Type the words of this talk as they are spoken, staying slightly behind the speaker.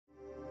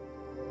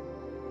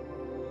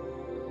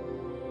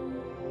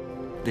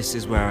This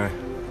is where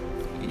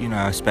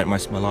I spent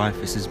most of my life.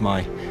 This is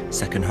my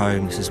second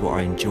home. This is what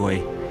I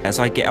enjoy. As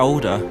I get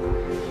older,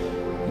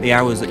 the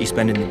hours that you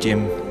spend in the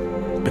gym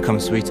become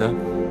sweeter,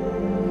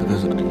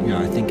 because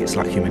I think it's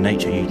like human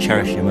nature. You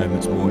cherish your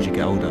moments more as you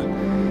get older,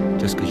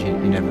 just because you're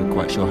never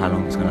quite sure how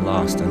long it's going to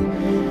last.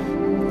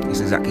 And it's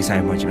exactly the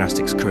same with my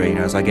gymnastics career.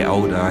 As I get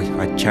older,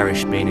 I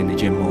cherish being in the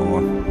gym more.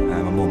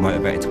 I'm more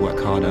motivated to work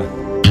harder.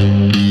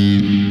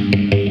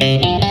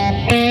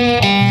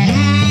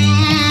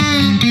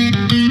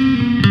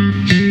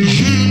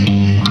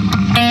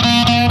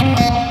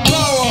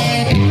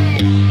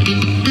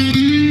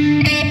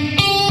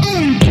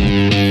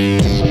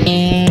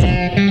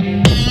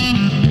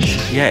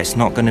 Yeah, it's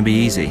not going to be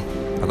easy.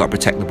 I've got to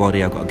protect the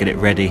body, I've got to get it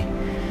ready.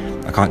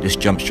 I can't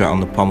just jump straight on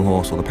the pommel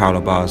horse or the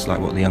parallel bars like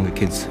what the younger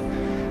kids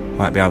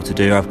might be able to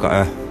do. I've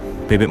got to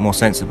be a bit more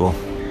sensible.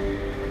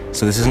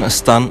 So this isn't a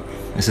stunt,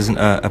 this isn't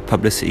a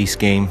publicity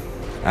scheme.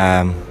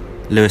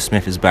 Lewis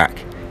Smith is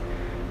back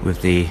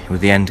with the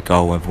end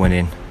goal of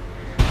winning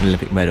an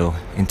Olympic medal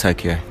in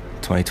Tokyo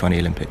 2020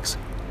 Olympics.